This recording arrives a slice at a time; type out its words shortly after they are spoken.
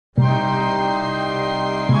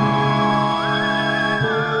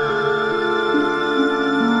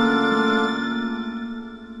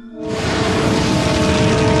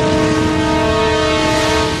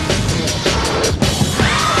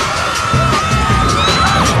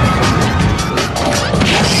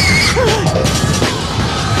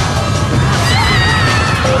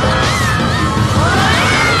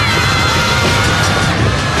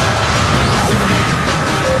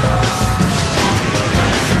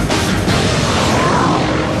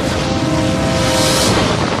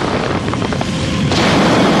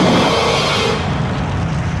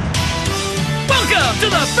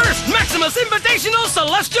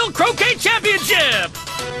Celestial Croquet Championship!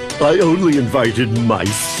 I only invited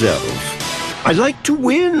myself. I like to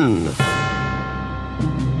win.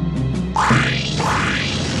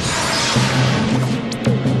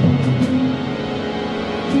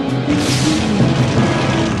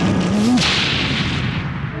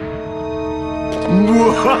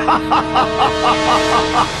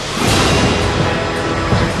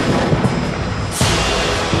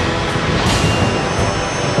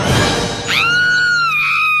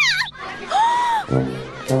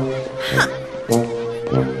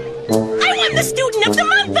 The Student of the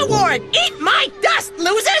Month Award! Eat my dust,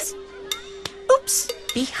 losers! Oops.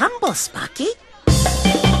 Be humble, Sparky.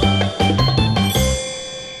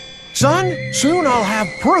 Son, soon I'll have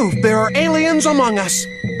proof there are aliens among us.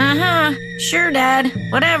 Uh-huh. Sure, Dad.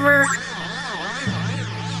 Whatever.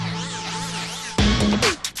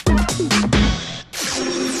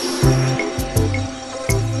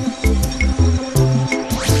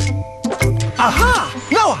 Aha!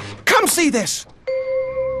 Noah, come see this.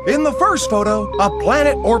 In the first photo, a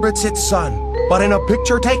planet orbits its sun. But in a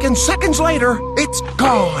picture taken seconds later, it's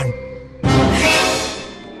gone.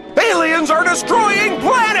 Aliens are destroying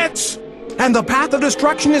planets! And the path of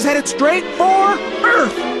destruction is headed straight for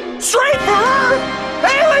Earth! Straight for Earth!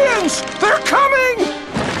 Aliens! They're coming!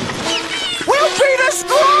 We'll be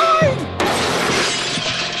destroyed!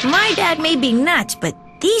 My dad may be nuts, but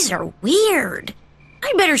these are weird.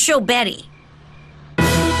 I better show Betty.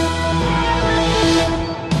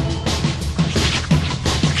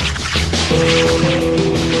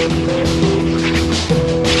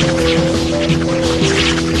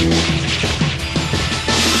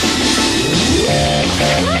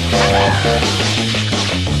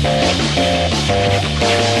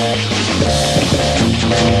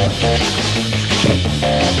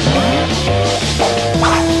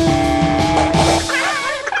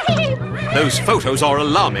 Those photos are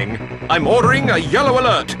alarming. I'm ordering a yellow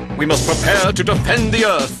alert. We must prepare to defend the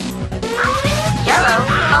Earth. Yellow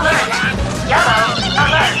alert! Yellow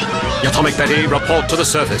alert! Atomic Betty, report to the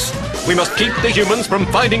surface. We must keep the humans from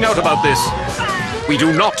finding out about this. We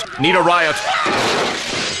do not need a riot.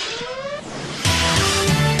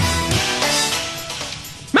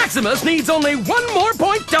 Maximus needs only one more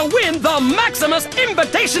point to win the Maximus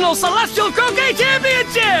Invitational Celestial Croquet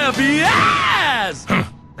Championship! Yes!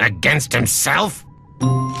 Against himself?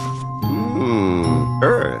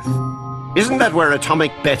 Earth. Isn't that where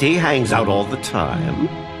Atomic Betty hangs out all the time?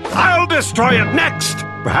 I'll destroy it next!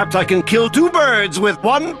 Perhaps I can kill two birds with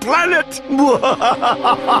one planet!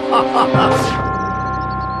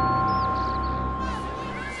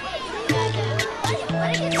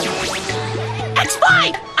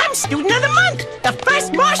 X5! I'm Student of the Month! The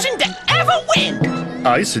first Martian to ever win!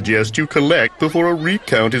 I suggest you collect before a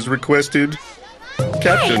recount is requested.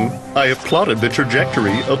 Captain, I have plotted the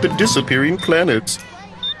trajectory of the disappearing planets.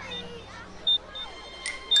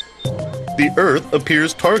 The Earth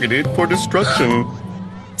appears targeted for destruction.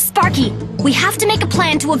 Sparky, we have to make a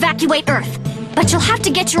plan to evacuate Earth. But you'll have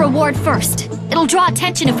to get your award first. It'll draw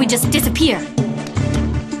attention if we just disappear.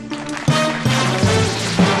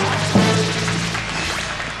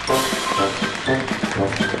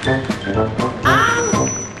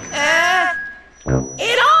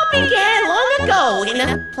 It all began long ago in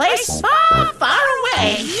a place far, far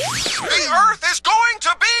away. The Earth is going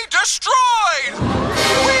to be destroyed!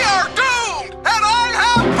 We are doomed! And I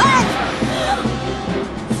have proof!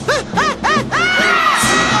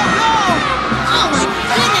 Oh my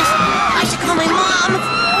goodness! I should call my mom.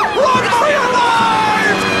 Run for your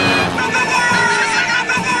lives!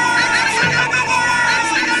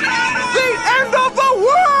 The end of the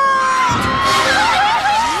world!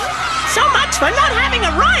 So much for not having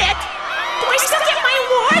a riot! Do I still get my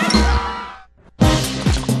award?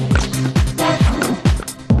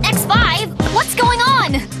 X5, what's going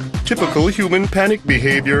on? Typical human panic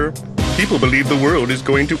behavior. People believe the world is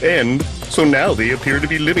going to end, so now they appear to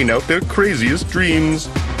be living out their craziest dreams.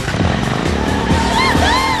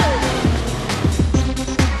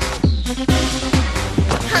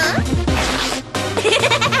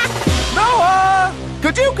 Noah!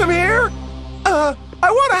 Could you come here? I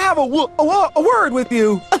want to have a word with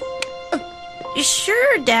you.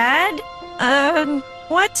 Sure, Dad.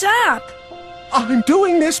 What's up? I'm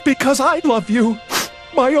doing this because I love you,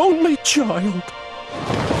 my only child.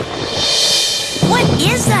 What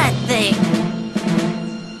is that thing?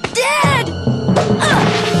 Dad!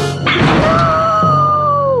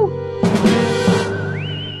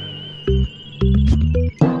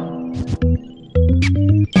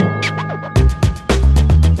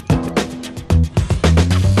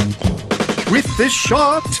 With this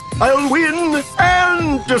shot, I'll win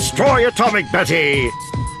and destroy Atomic Betty!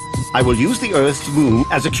 I will use the Earth's moon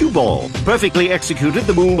as a cue ball. Perfectly executed,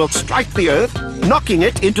 the moon will strike the Earth, knocking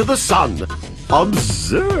it into the sun.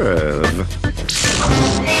 Observe.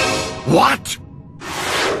 What?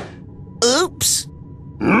 Oops.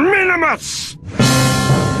 Minimus!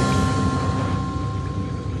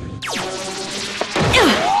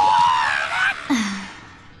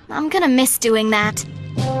 I'm gonna miss doing that.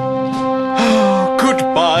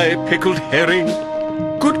 Goodbye, pickled herring.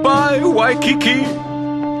 Goodbye, Waikiki.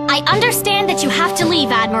 I understand that you have to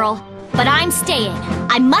leave, Admiral, but I'm staying.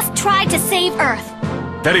 I must try to save Earth.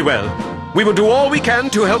 Very well. We will do all we can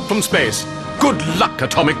to help from space. Good luck,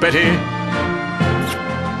 Atomic Betty.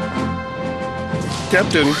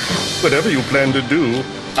 Captain, whatever you plan to do,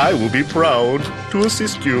 I will be proud to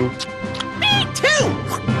assist you. Me too!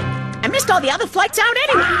 I missed all the other flights out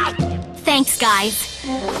anyway. Thanks, guys.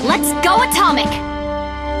 Let's go Atomic!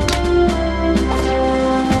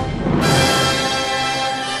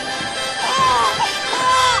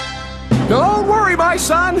 Don't worry, my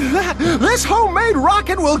son. This homemade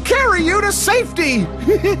rocket will carry you to safety.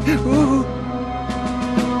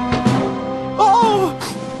 Oh,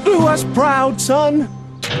 do us proud, son.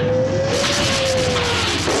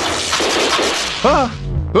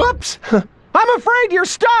 Oops. I'm afraid you're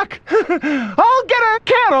stuck. I'll get a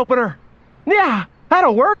can opener. Yeah,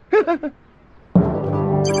 that'll work.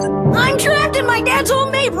 I'm trapped in my dad's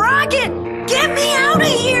homemade rocket! Get me out of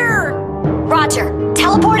here! Roger.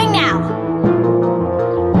 Teleporting now.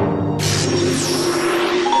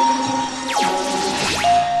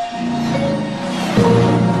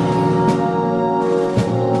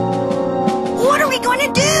 What are we going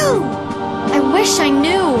to do? I wish I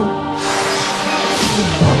knew.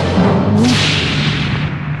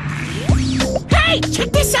 Hey,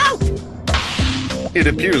 check this out! It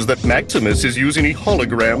appears that Maximus is using a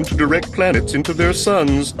hologram to direct planets into their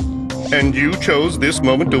suns. And you chose this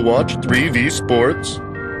moment to watch 3V Sports?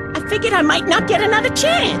 I figured I might not get another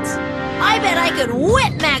chance. I bet I could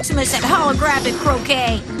whip Maximus at holographic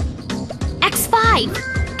croquet. X5,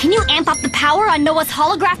 can you amp up the power on Noah's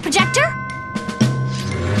holograph projector?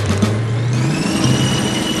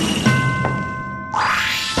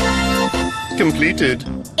 Completed.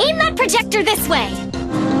 Aim that projector this way.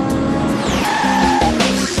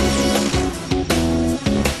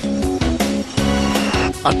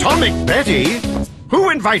 Atomic Betty?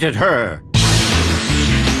 Who invited her?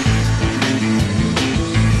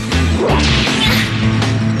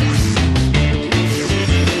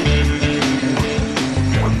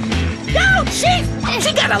 Go, Chief!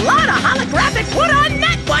 She got a lot of holographic wood on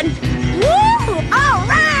that one! Woo! All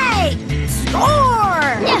right!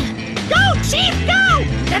 Score! Go, Chief, go!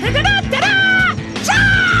 Da-da-da-da-da-da!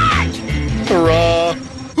 Charge! Hurrah!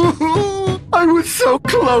 I was so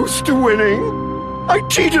close to winning. I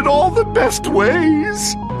cheated all the best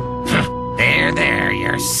ways. There,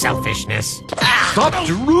 your selfishness. Stop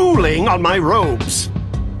drooling on my robes.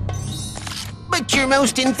 But your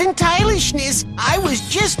most infantilishness, I was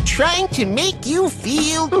just trying to make you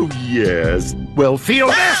feel... Oh, yes. Well, feel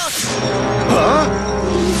this! Huh?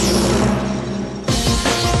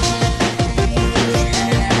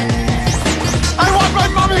 I want my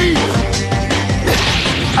mummy!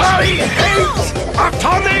 I hate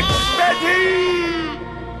Atomic Betty!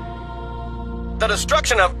 The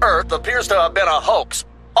destruction of Earth appears to have been a hoax.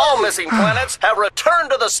 All missing planets have returned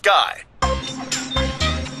to the sky.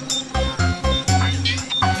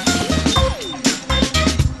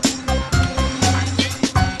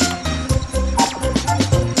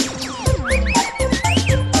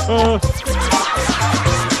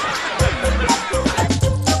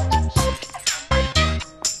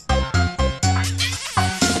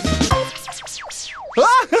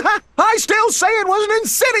 I still say it was an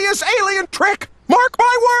insidious alien trick. Mark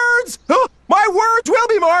my words. My words will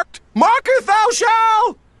be marked. Marketh thou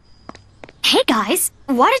shall. Hey guys,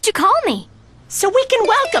 why did you call me? So we can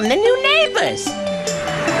welcome the new neighbors.